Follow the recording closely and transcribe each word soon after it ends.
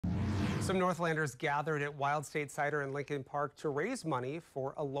Some Northlanders gathered at Wild State Cider in Lincoln Park to raise money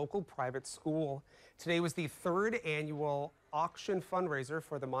for a local private school. Today was the third annual auction fundraiser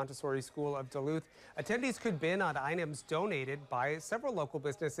for the Montessori School of Duluth. Attendees could bid on items donated by several local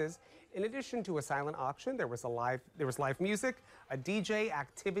businesses. In addition to a silent auction, there was live music, a DJ,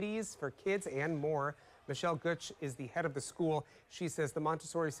 activities for kids, and more. Michelle Gutsch is the head of the school. She says the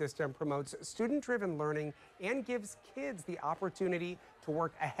Montessori system promotes student-driven learning and gives kids the opportunity to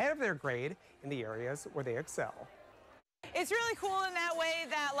work ahead of their grade in the areas where they excel. It's really cool in that way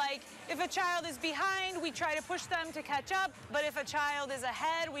that, like, if a child is behind, we try to push them to catch up. But if a child is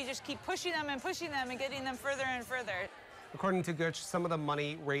ahead, we just keep pushing them and getting them further and further. According to Gutsch, some of the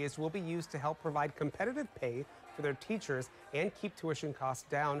money raised will be used to help provide competitive pay for their teachers and keep tuition costs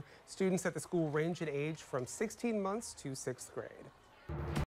down. Students at the school range in age from 16 months to 6th grade.